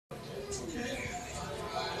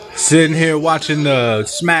Sitting here watching the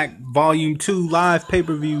Smack Volume 2 live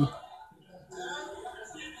pay-per-view.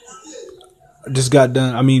 I just got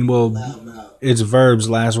done. I mean, well, it's Verb's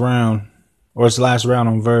last round. Or it's last round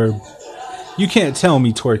on Verb. You can't tell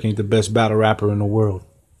me Twerk ain't the best battle rapper in the world.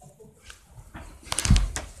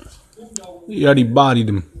 He already bodied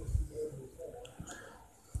him.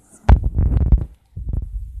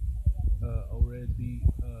 O-Red beat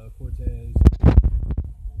Cortez.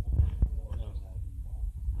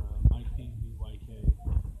 Mike P beat YK.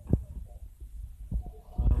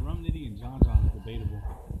 Rum Nitty and John John is debatable.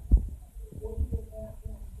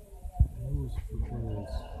 Who was for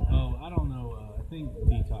this? Oh, I don't know. I think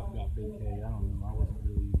D-Top got Big K. I don't know. I wasn't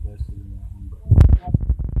really invested in that one. But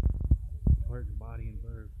Twerk body and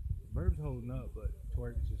Verb. Verb's holding up, but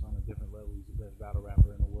Twerk is just on a different level. He's the best battle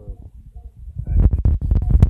rapper in the world.